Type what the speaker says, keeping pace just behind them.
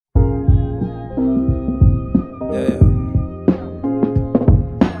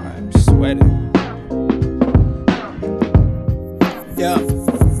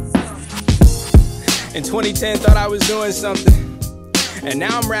In 2010, thought I was doing something. And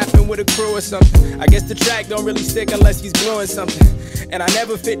now I'm rapping with a crew or something. I guess the track don't really stick unless he's gluing something. And I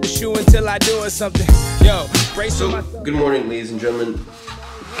never fit the shoe until I do it something. Yo, brace for myself. Good morning, ladies and gentlemen.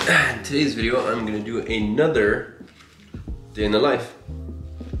 In today's video, I'm gonna do another day in the life.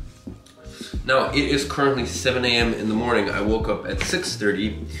 Now, it is currently 7 a.m. in the morning. I woke up at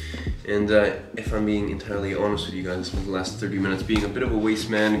 6:30. And if I'm being entirely honest with you guys, I spent the last 30 minutes being a bit of a waste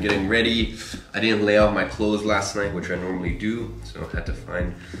man, getting ready. I didn't lay out my clothes last night, which I normally do, so I had to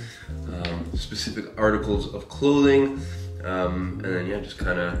find specific articles of clothing. And then yeah, just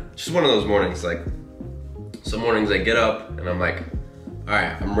one of those mornings. Like, some mornings I get up and I'm like, all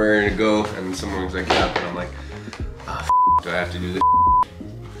right, I'm ready to go. And some mornings I get up and I'm like, ah, do I have to do this?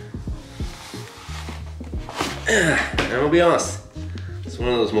 And I'll be honest, it's one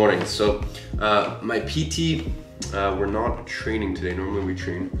of those mornings. So my PT, we're not training today. Normally we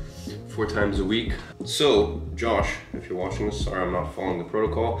train 4 times a week. So Josh, if you're watching this, sorry I'm not following the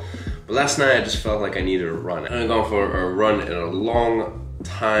protocol, but last night I just felt like I needed a run. I haven't gone for a run in a long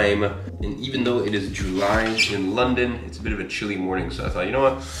time, and even though it is July in London, it's a bit of a chilly morning, so I thought, you know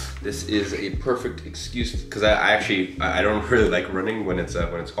what, this is a perfect excuse, because I don't really like running when it's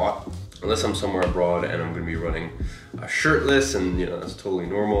hot, unless I'm somewhere abroad and I'm gonna be running shirtless, and you know, that's totally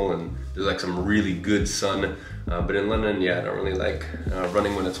normal, and there's like some really good sun, but in London, yeah, I don't really like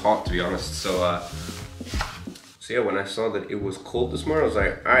running when it's hot, to be honest. So yeah, when I saw that it was cold this morning, I was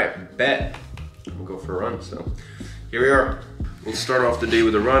like, all right, bet, we'll go for a run. So here we are. We'll start off the day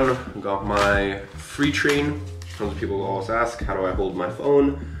with a run. Got my free train. Tons of people always ask, how do I hold my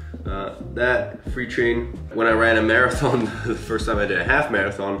phone? That free train. When I ran a marathon, the first time I did a half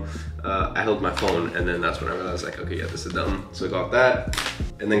marathon, I held my phone, and then that's when I realized, like, okay, yeah, this is dumb. So I got that,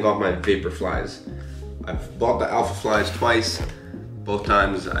 and then got my Vapor Flies. I've bought the Alpha Flies twice. Both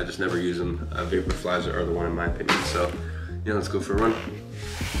times, I just never use them. Vapor Flies are the one in my opinion. So yeah, let's go for a run.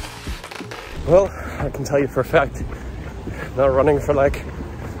 Well, I can tell you for a fact, not running for like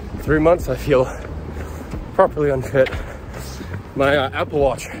 3 months, I feel properly unfit. My Apple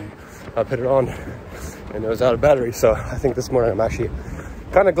Watch, I put it on and it was out of battery, so I think this morning I'm actually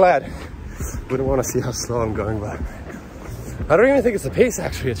kind of glad. Wouldn't want to see how slow I'm going, but I don't even think it's the pace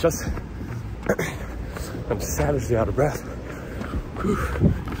actually, it's just I'm savagely out of breath.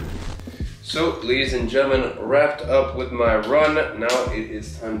 Whew. So, ladies and gentlemen, wrapped up with my run. Now it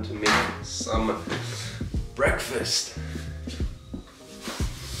is time to make some breakfast.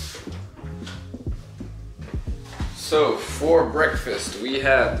 So for breakfast, we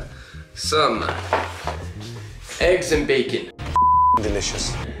had some eggs and bacon.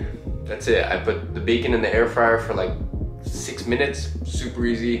 Delicious. That's it. I put the bacon in the air fryer for like 6 minutes, super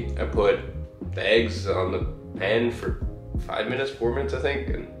easy. I put the eggs on the pan for 5 minutes, 4 minutes, I think,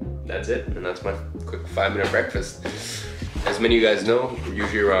 and that's it. And that's my quick 5-minute breakfast. As many of you guys know,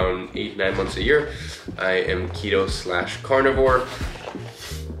 usually around 8-9 months a year, I am keto/carnivore.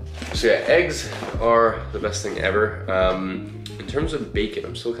 So yeah, eggs are the best thing ever. In terms of bacon,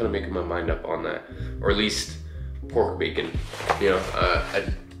 I'm still kind of making my mind up on that, or at least pork bacon. You know, I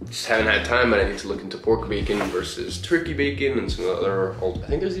just haven't had time, and I need to look into pork bacon versus turkey bacon and some other. I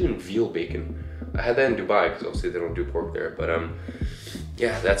think there's even veal bacon. I had that in Dubai because obviously they don't do pork there. But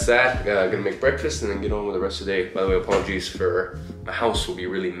yeah, that's that. Gonna make breakfast and then get on with the rest of the day. By the way, apologies for my house will be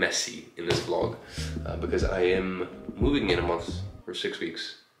really messy in this vlog because I am moving in a month or 6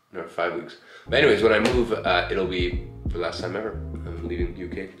 weeks. No, 5 weeks. But anyways, when I move, it'll be the last time ever. I'm leaving the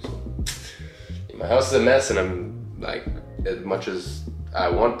UK. So my house is a mess, and I'm like, as much as I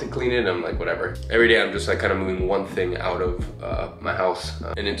want to clean it, I'm like, whatever. Every day I'm just like kind of moving one thing out of my house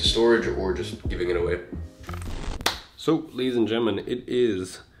and into storage, or just giving it away. So, ladies and gentlemen, it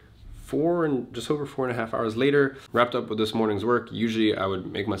is just over 4.5 hours later, wrapped up with this morning's work. Usually I would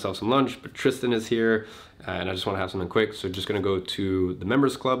make myself some lunch, but Tristan is here and I just want to have something quick. So just gonna go to the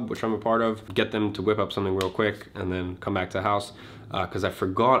members club, which I'm a part of, get them to whip up something real quick and then come back to the house. Because I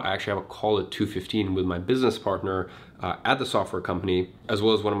forgot, I actually have a call at 2:15 with my business partner at the software company, as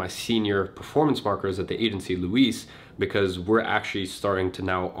well as one of my senior performance marketers at the agency, Luis, because we're actually starting to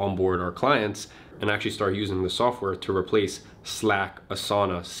now onboard our clients and actually start using the software to replace Slack,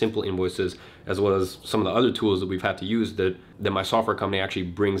 Asana, Simple Invoices, as well as some of the other tools that we've had to use that my software company actually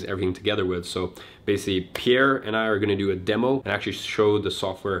brings everything together with. So basically, Pierre and I are gonna do a demo and actually show the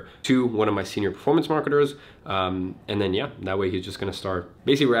software to one of my senior performance marketers. And then yeah, that way he's just gonna start,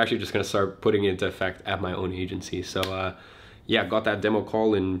 basically we're actually just gonna start putting it into effect at my own agency. So yeah, got that demo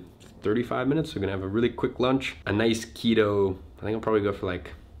call in 35 minutes. We're gonna have a really quick lunch, a nice keto, I think I'll probably go for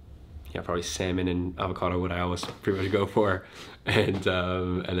like, yeah, probably salmon and avocado, what I always pretty much go for. And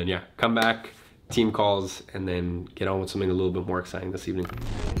then yeah, come back, team calls, and then get on with something a little bit more exciting this evening.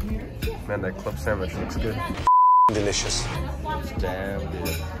 Man, that club sandwich looks good. Delicious. Damn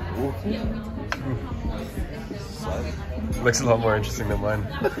good. Looks a lot more interesting than mine.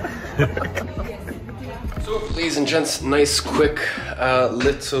 So, ladies and gents, nice quick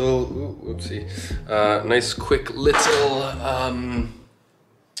nice quick little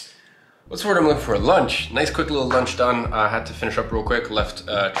what's the word I'm looking for? Lunch. Nice quick little lunch done. I had to finish up real quick. Left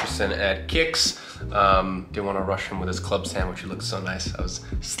Tristan at Kicks. Didn't want to rush him with his club sandwich. It looked so nice. I was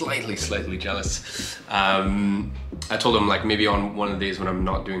slightly jealous. I told him like maybe on one of the days when I'm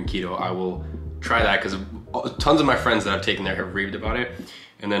not doing keto, I will try that, because tons of my friends that I've taken there have raved about it.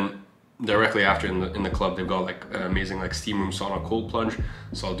 And then directly after in the club, they've got like amazing like steam room sauna cold plunge.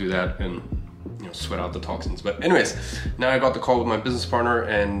 So I'll do that and, you know, sweat out the toxins. But anyways, now I got the call with my business partner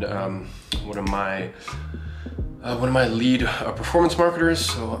and one of my lead performance marketers.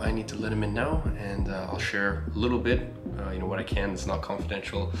 So I need to let him in now, and I'll share a little bit, you know, what I can. It's not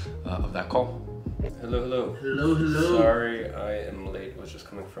confidential of that call. Hello. Sorry, I am late. I was just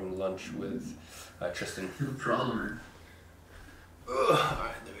coming from lunch with Tristan. No problem. All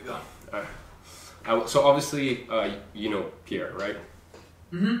right, there we go. All right. So obviously, you know Pierre, right?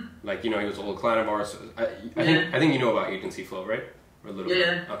 Mm-hmm. Like, you know, he was a little client of ours. I think you know about agency flow, right? Or a little bit.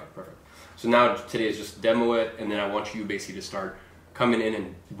 Yeah. Okay, perfect. So now today is just demo it, and then I want you basically to start coming in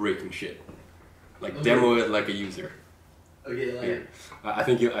and breaking shit. Like, okay. Demo it like a user. Okay. I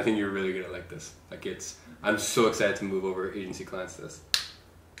think you're really gonna like this. Like, I'm so excited to move over agency clients to this.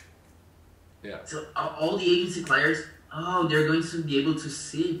 Yeah. So all the agency clients, they're going to be able to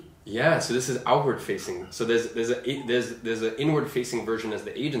see. Yeah. So this is outward facing. So there's an inward facing version as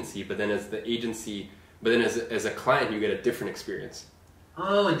the agency, but then as a client, you get a different experience.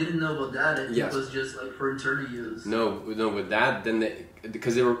 Oh, I didn't know about that. I think Yes. It was just like for internal use. No. With that, then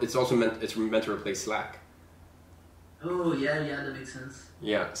because it's also meant to replace Slack. Oh yeah, that makes sense.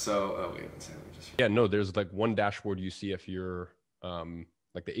 Yeah. So wait one second. Yeah. No. There's like one dashboard you see if you're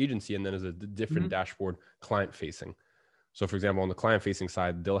like the agency, and then there's a different dashboard client facing. So for example, on the client facing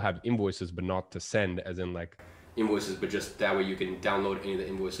side, they'll have invoices, but not to send, as in like invoices, but just that way you can download any of the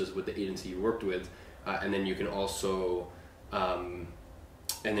invoices with the agency you worked with, and then you can also.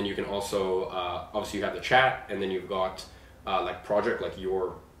 Obviously you have the chat, and then you've got like project, like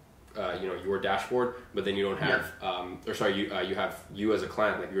your dashboard, but then you don't have, you have you as a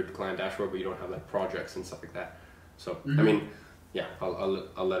client, like your client dashboard, but you don't have like projects and stuff like that. So, I mean, yeah,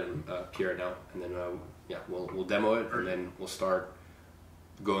 I'll let him Pierre now, and then we'll demo it, and then we'll start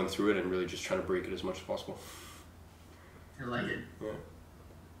going through it and really just trying to break it as much as possible. I like it. Yeah.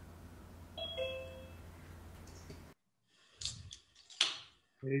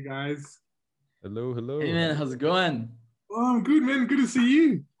 Hey guys. Hello. Hey man, how's it going? Oh, I'm good, man. Good to see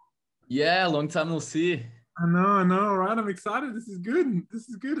you. Yeah, long time no see. I know, right? I'm excited. This is good.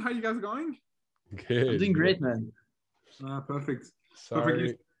 How you guys going? Good. I'm doing great, man. Perfect.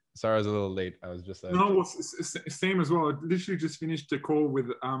 Sorry, I was a little late. I was just No, well, same as well. I literally just finished the call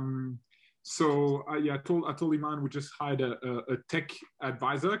with I told Iman we just hired a tech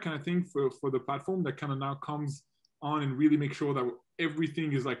advisor kind of thing for the platform that kind of now comes on and really make sure that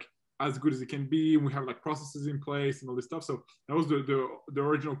everything is like as good as it can be, and we have like processes in place and all this stuff. So that was the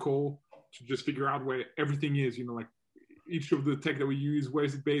original call, to just figure out where everything is, you know, like each of the tech that we use, where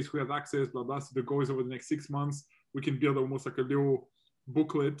is it based, who has access, blah blah. So the goal is over the next 6 months we can build almost like a little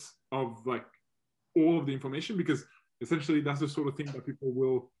booklet of like all of the information, because essentially that's the sort of thing that people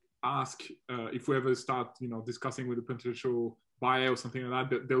will ask if we ever start, you know, discussing with a potential buyer or something like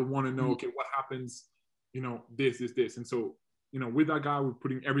that. They'll want to know, okay, what happens, you know, this. And so, you know, with that guy, we're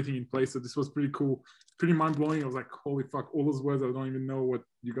putting everything in place. So this was pretty cool, pretty mind-blowing. I was like, holy fuck, all those words, I don't even know what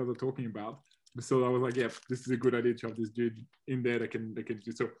you guys are talking about. So I was like, yeah, this is a good idea to have this dude in there that can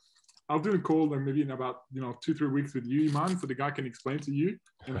do. So I'll do a call like maybe in about, you know, 2-3 weeks with you, Iman, so the guy can explain to you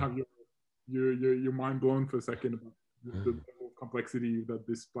and have your mind blown for a second about the complexity that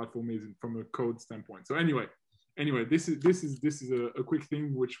this platform is from a code standpoint. So anyway, this is a quick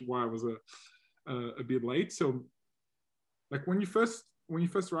thing, why I was a bit late. So like when you first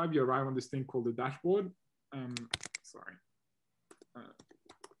arrive, you arrive on this thing called the dashboard. And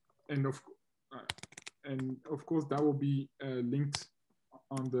of course that will be linked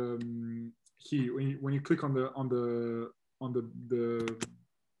on the here. When you click on the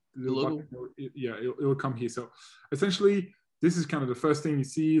logo, button, it'll come here. So essentially, this is kind of the first thing you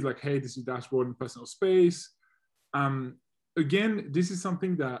see. Like, hey, this is dashboard and personal space. Again, this is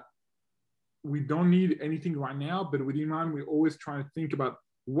something that we don't need anything right now, but with Iman, we always try to think about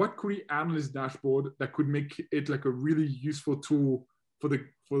what could we add on this dashboard that could make it like a really useful tool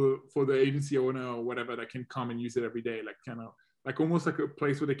for the agency owner or whatever that can come and use it every day, like kind of like almost like a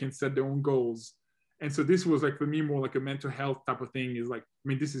place where they can set their own goals. And so this was like for me more like a mental health type of thing. Is like, I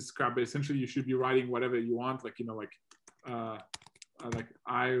mean, this is crap, but essentially you should be writing whatever you want, like, you know, like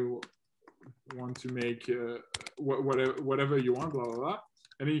I want to make whatever you want, blah blah blah,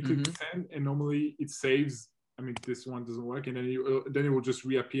 and then you click send, and normally it saves. I mean, this one doesn't work, and then it will just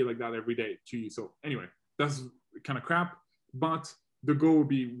reappear like that every day to you. So anyway, that's kind of crap. But the goal would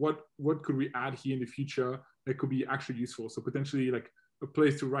be what could we add here in the future that could be actually useful? So potentially like a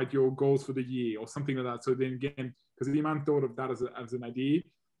place to write your goals for the year or something like that. So then again, because Iman thought of that as an idea,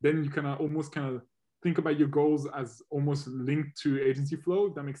 then you kind of think about your goals as almost linked to agency flow.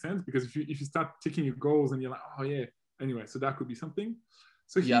 If that makes sense, because if you start ticking your goals and you're like, oh yeah, anyway, so that could be something.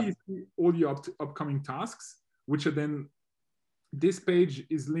 So here you see all your upcoming tasks, which are then, this page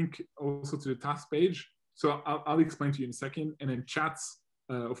is linked also to the task page. So I'll explain to you in a second. And then chats,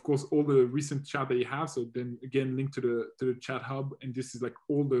 of course, all the recent chat that you have. So then again, linked to the chat hub. And this is like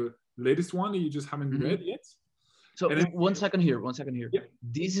all the latest one that you just haven't read yet. So then, one second here. Yeah.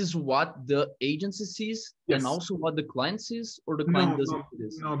 This is what the agency sees, yes, and also what the client sees, or the client doesn't see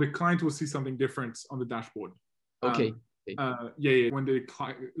this? No, the client will see something different on the dashboard. Okay. Yeah. When they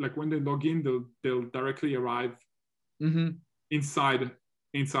log in, they'll directly arrive inside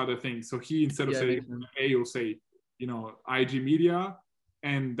the thing. So he, instead of saying A, will say, you know, IG media,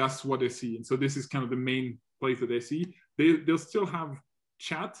 and that's what they see. And so this is kind of the main place that they see. They'll still have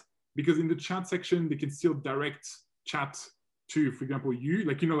chat, because in the chat section they can still direct chat to, for example, you,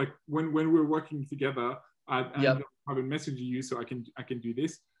 like, you know, like when we're working together, I haven't messaged you, so I can do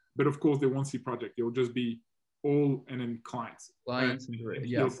this. But of course they won't see project. It'll just be all and then clients. And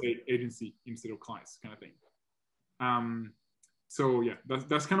he'll say agency instead of clients, kind of thing. So yeah,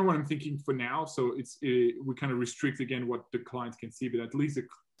 that's kind of what I'm thinking for now. So we kind of restrict again what the clients can see, but at least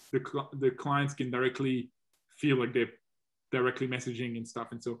the clients can directly feel like they're directly messaging and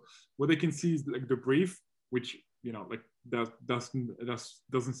stuff. And so what they can see is like the brief, which, you know, like that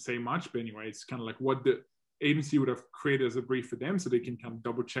doesn't say much, but anyway, it's kind of like what the agency would have created as a brief for them, so they can kind of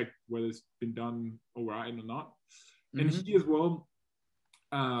double check whether it's been done all right or not. And here as well,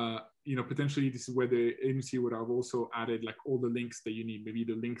 you know, potentially this is where the agency would have also added like all the links that you need, maybe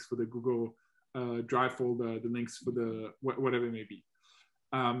the links for the Google Drive folder, the links for the whatever it may be.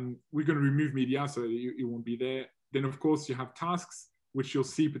 We're going to remove media, so it won't be there. Then of course you have tasks, which you'll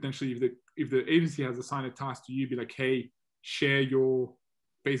see potentially if the agency has assigned a task to you, be like, hey, share your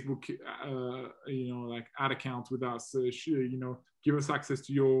Facebook, you know, like ad account with us. You know, give us access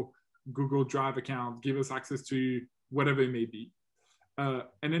to your Google Drive account. Give us access to whatever it may be. And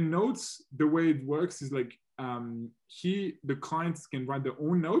then notes, the way it works is like the clients can write their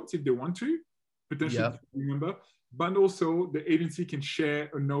own notes if they want to, potentially, remember, but also the agency can share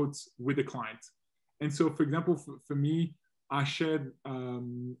a note with the client. And so, for example, for me, I shared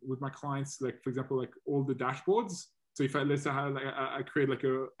with my clients, like, for example, like all the dashboards. So if let's say I create like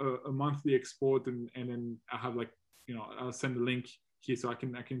a monthly export, and then I have like, you know, I'll send a link here, so I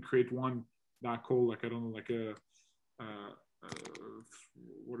can create one that I call like, I don't know, like a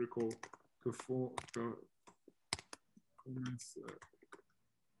what do you call performance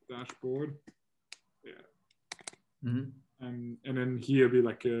dashboard, and then here be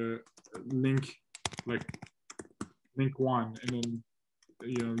like a link, like link 1, and then,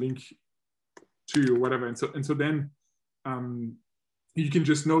 you know, link 2 or whatever, and so then you can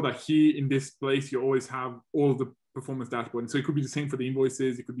just know that here in this place you always have all the performance dashboard. And so it could be the same for the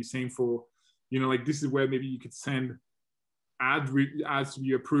invoices, it could be same for, you know, like this is where maybe you could send ads to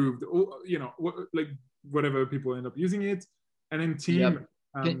be approved, or, you know, like whatever people end up using it. And then team,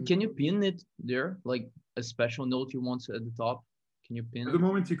 can you pin it there, like a special note you want at the top? Can you pin at the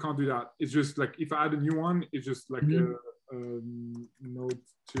moment you can't do that. It's just like if I add a new one, it's just like a note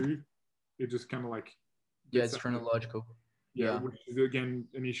 2. It just kind of like, it's chronological. Which is again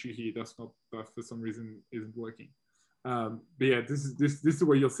an issue here. That for some reason isn't working. But yeah, this is the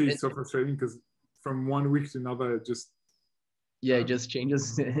way you'll see it's so frustrating, because from one week to another, it just it just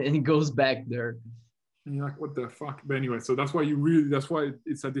changes and it goes back there. And you're like, what the fuck? But anyway, so that's why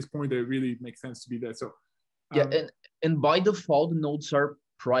it's at this point that it really makes sense to be there. So and by default, the notes are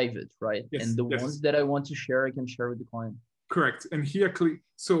private, right? Yes, and the ones that I want to share, I can share with the client. Correct. And here,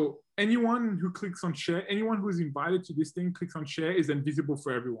 so anyone who clicks on share, anyone who is invited to this thing, clicks on share, is then visible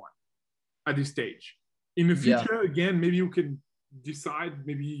for everyone at this stage. In the future, again, maybe you can decide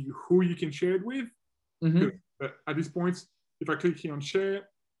maybe who you can share it with. But at this point, if I click here on share,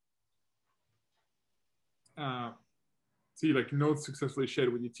 see, like, notes successfully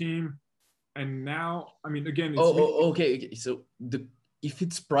shared with your team. And now, I mean, again, it's okay. So if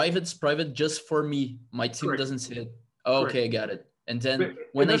it's private just for me. My team Correct. doesn't see it. Okay, got it. And then But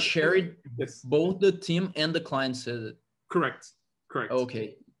when I that's- share it, Yes. both the team and the client see it. Correct.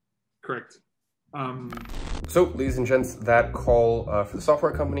 Okay. Correct. So, ladies and gents, that call for the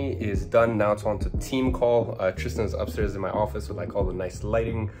software company is done. Now it's on to team call. Tristan is upstairs in my office with like all the nice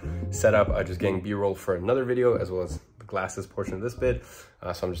lighting setup. Just getting B-roll for another video, as well as the glasses portion of this bit.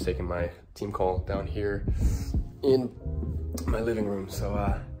 So I'm just taking my team call down here in my living room. So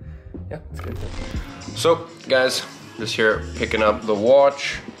yeah, it's good. So guys, just here picking up the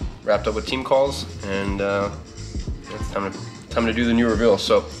watch, wrapped up with team calls, and it's time to do the new reveal.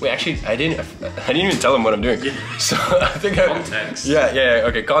 So wait, actually, I didn't even tell him what I'm doing. So I think Context. Yeah.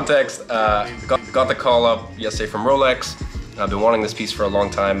 Okay, context. Got the call up yesterday from Rolex. I've been wanting this piece for a long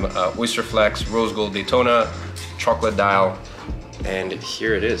time. Oyster Flex, Rose Gold Daytona, chocolate dial, and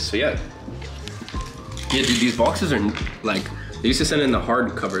here it is. So yeah, dude, these boxes are like, they used to send in the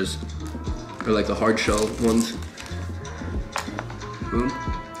hard covers, or like the hard shell ones. Boom.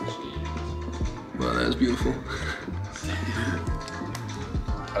 Wow, that is beautiful.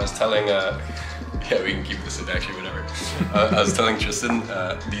 I was telling, yeah, we can keep this in actually, whatever. I was telling Tristan,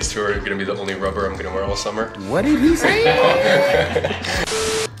 these two are gonna be the only rubber I'm gonna wear all summer. What did he say?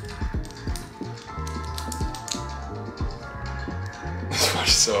 This watch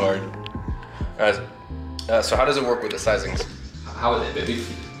is so hard. Alright, so how does it work with the sizings? How is it, baby?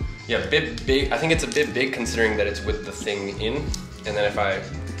 Yeah, a bit big. I think it's a bit big considering that it's with the thing in, and then if I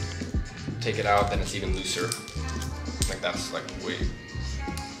take it out, then it's even looser. Like that's like way.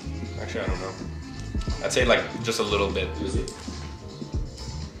 Actually, I don't know. I'd say like just a little bit.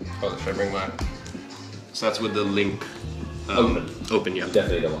 Oh, should I bring my? So that's with the link. Open, yeah.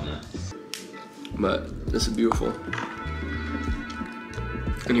 Definitely don't want that. But this is beautiful.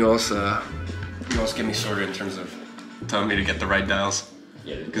 And you also get me sorted in terms of telling me to get the right dials.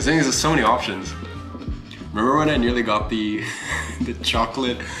 Yeah. Because the thing is, there's so many options. Remember when I nearly got the the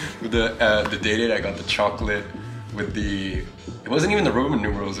chocolate with the dated? I got the chocolate with the. It wasn't even the Roman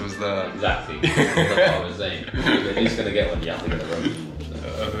numerals. It was the. Exactly. That's what I was saying. If he's gonna get one, you have to get the Roman.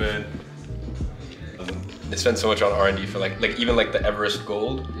 Oh man. They spend so much on R&D for like even like the Everest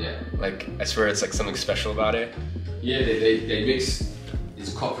Gold. Yeah. Like I swear it's like something special about it. Yeah, they mix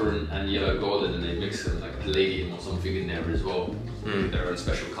it's copper and yellow gold, and then they mix it like palladium or something in there as well. They're a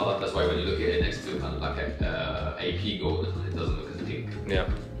special color. That's why when you look at it next to kind of like a AP gold, it doesn't look as pink. Yeah.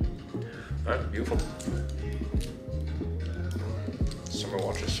 All right, beautiful. Summer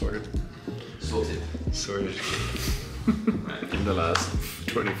watch is sorted. Sorted. Sorted. In the last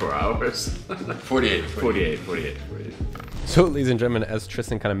 24 hours. 48. 48. So, ladies and gentlemen, as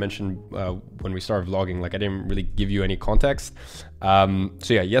Tristan kind of mentioned when we started vlogging, like I didn't really give you any context. So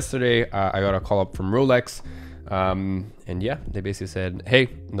yeah, yesterday I got a call up from Rolex. And yeah, they basically said, hey,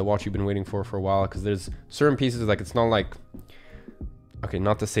 the watch you've been waiting for a while, because there's certain pieces, like it's not like, okay,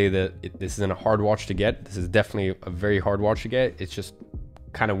 not to say that this isn't a hard watch to get. This is definitely a very hard watch to get. It's just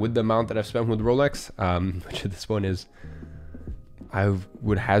kind of with the amount that I've spent with Rolex, which at this point is, I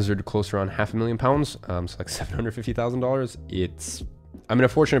would hazard close around £500,000, so like $750,000. I'm in a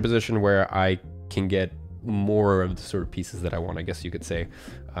fortunate position where I can get more of the sort of pieces that I want, I guess you could say.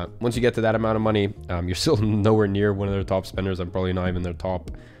 Once you get to that amount of money, you're still nowhere near one of their top spenders. I'm probably not even their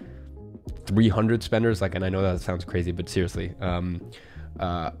top 300 spenders. Like, and I know that sounds crazy, but seriously,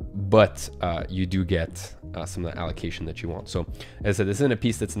 but you do get some of the allocation that you want. So as I said, this isn't a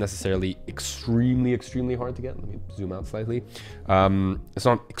piece that's necessarily extremely hard to get. Let me zoom out slightly. It's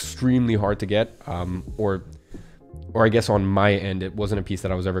not extremely hard to get, or I guess on my end, it wasn't a piece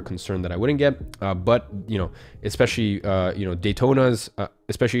that I was ever concerned that I wouldn't get. But you know, especially Daytonas,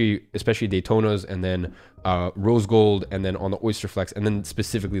 especially Daytonas, and then rose gold, and then on the Oyster Flex, and then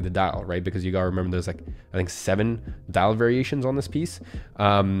specifically the dial, right? Because you gotta remember there's like I think 7 dial variations on this piece.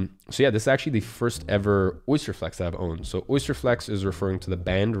 So yeah, this is actually the first ever Oyster Flex that I've owned. So Oyster Flex is referring to the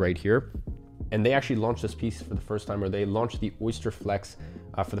band right here. And they actually launched this piece for the first time, or they launched the Oyster Flex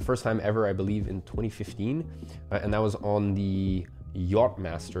for the first time ever, I believe, in 2015. And that was on the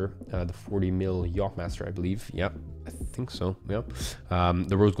Yachtmaster, the 40 mil Yachtmaster, I believe. Yep, I think so. Yep.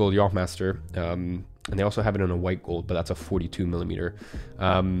 The rose gold Yachtmaster. And they also have it in a white gold, but that's a 42 millimeter.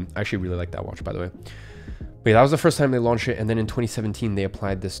 I actually really like that watch, by the way. But yeah, that was the first time they launched it. And then in 2017, they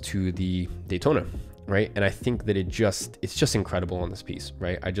applied this to the Daytona, right? And I think that it's just incredible on this piece,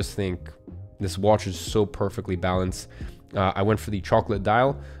 right? I just think this watch is so perfectly balanced. I went for the chocolate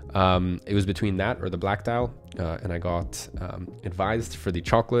dial. It was between that or the black dial, and I got advised for the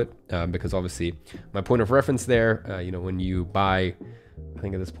chocolate because obviously my point of reference there, when you buy, I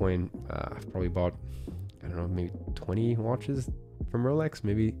think at this point I've probably bought I don't know, maybe 20 watches from Rolex,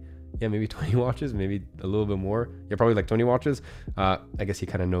 maybe 20 watches, maybe a little bit more. Yeah, probably like 20 watches. I guess he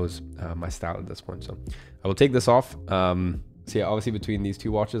kind of knows my style at this point. So I will take this off. So yeah, obviously between these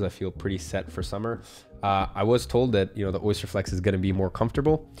two watches, I feel pretty set for summer. I was told that, you know, the Oyster Flex is going to be more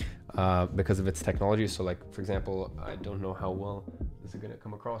comfortable because of its technology. So like, for example, I don't know how well this is going to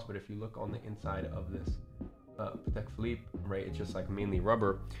come across, but if you look on the inside of this Patek Philippe, right, it's just like mainly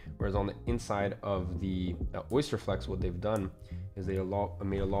rubber, whereas on the inside of the Oyster Flex, what they've done is they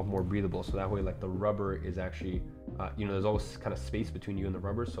made a lot more breathable. So that way, like the rubber is actually, you know, there's always kind of space between you and the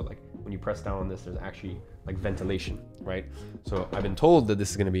rubber. So like when you press down on this, there's actually like ventilation, right? So I've been told that this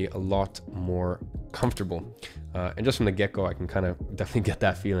is going to be a lot more comfortable. And just from the get-go, I can kind of definitely get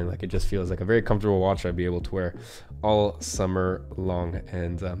that feeling. Like it just feels like a very comfortable watch I'd be able to wear all summer long.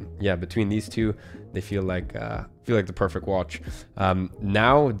 And yeah, between these two, they feel like the perfect watch.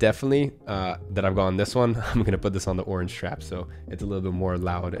 Now, definitely that I've gotten this one, I'm gonna put this on the orange strap, so it's a little bit more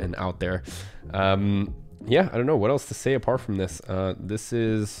loud and out there. Yeah, I don't know what else to say apart from this. This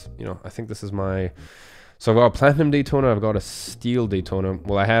is, you know, I think this is my. So I've got a platinum Daytona, I've got a steel Daytona.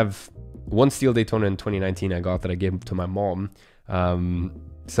 Well, I have one steel Daytona in 2019 I got that I gave to my mom.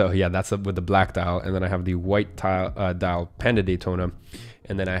 So yeah, that's with the black dial, and then I have the white dial Panda Daytona,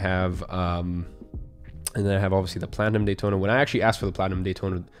 and then I have obviously the platinum Daytona. When I actually asked for the platinum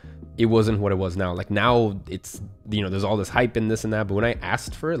Daytona, it wasn't what it was now. Like now it's, you know, there's all this hype in this and that, but when I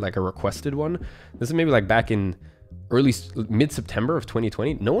asked for it, like a requested one, this is maybe like back in mid-September of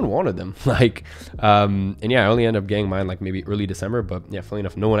 2020, no one wanted them. Like, and yeah, I only ended up getting mine like maybe early December, but yeah, funny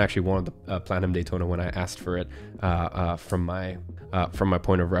enough, no one actually wanted the platinum Daytona when I asked for it from my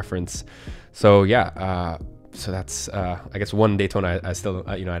point of reference. So yeah, so that's I guess one Daytona I still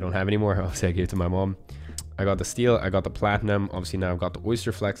you know, I don't have anymore. Obviously I gave it to my mom. I got the steel, I got the platinum, obviously now I've got the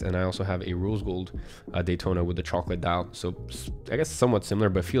Oyster Flex, and I also have a rose gold Daytona with the chocolate dial. So I guess somewhat similar,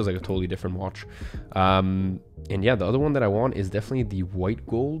 but feels like a totally different watch. And yeah, the other one that I want is definitely the white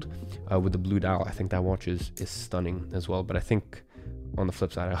gold with the blue dial. I think that watch is stunning as well, but I think on the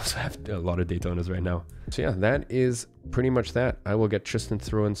flip side, I also have a lot of Daytonas right now. So yeah, that is pretty much that. I will get Tristan to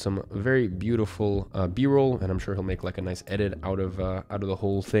throw in some very beautiful B-roll, and I'm sure he'll make like a nice edit out of the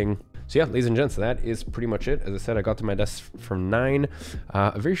whole thing. So yeah, ladies and gents, that is pretty much it. As I said, I got to my desk from 9.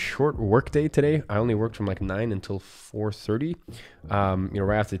 A very short work day today. I only worked from like 9 until 4:30. You know,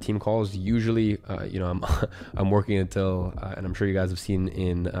 right after the team calls. Usually, you know, I'm working until, and I'm sure you guys have seen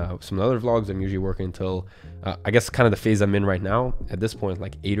in some other vlogs, I'm usually working until, I guess kind of the phase I'm in right now. At this point,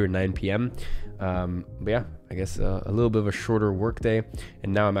 like 8 or 9 p.m. But yeah, I guess a little bit of a shorter work day,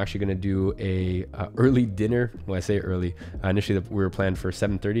 and now I'm actually going to do a early dinner. Well, I say early. Initially, we were planned for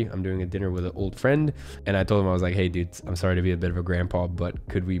 7:30. I'm doing a dinner with an old friend, and I told him, I was like, hey, dude, I'm sorry to be a bit of a grandpa, but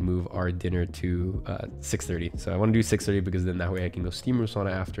could we move our dinner to 6:30? So I want to do 6:30 because then that way I can go steam room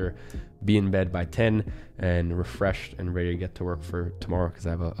sauna after, be in bed by 10, and refreshed and ready to get to work for tomorrow because I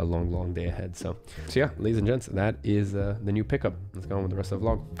have a long day ahead. So yeah, ladies and gents, that is the new pickup. Let's go on with the rest of the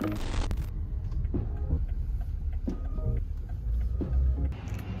vlog.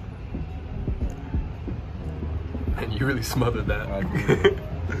 And you really smothered that.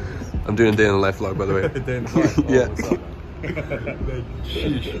 I'm doing a day in the life vlog, by the way. Day in the life. Oh, yeah.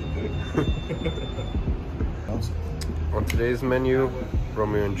 What's up? On today's menu,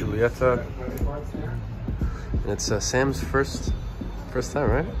 Romeo and Julieta. And it's Sam's first time,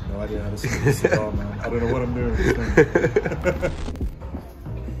 right? No idea how to sing this at all, man. I don't know what I'm doing.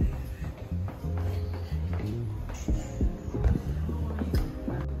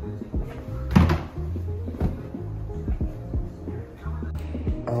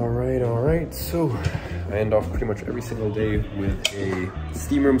 All right, so I end off pretty much every single day with a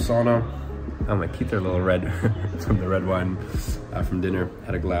steam room sauna. Oh, my teeth are a little red from the red wine from dinner.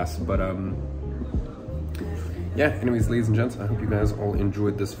 Had a glass, but yeah, anyways, ladies and gents, I hope you guys all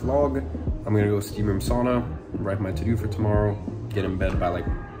enjoyed this vlog. I'm gonna go steam room sauna, write my to-do for tomorrow, get in bed by like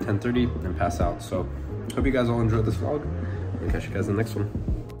 10:30 and pass out. So hope you guys all enjoyed this vlog, and catch you guys in the next one.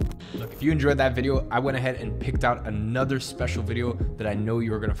 Look, if you enjoyed that video, I went ahead and picked out another special video that I know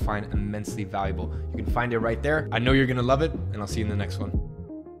you're gonna find immensely valuable. You can find it right there. I know you're gonna love it, and I'll see you in the next one.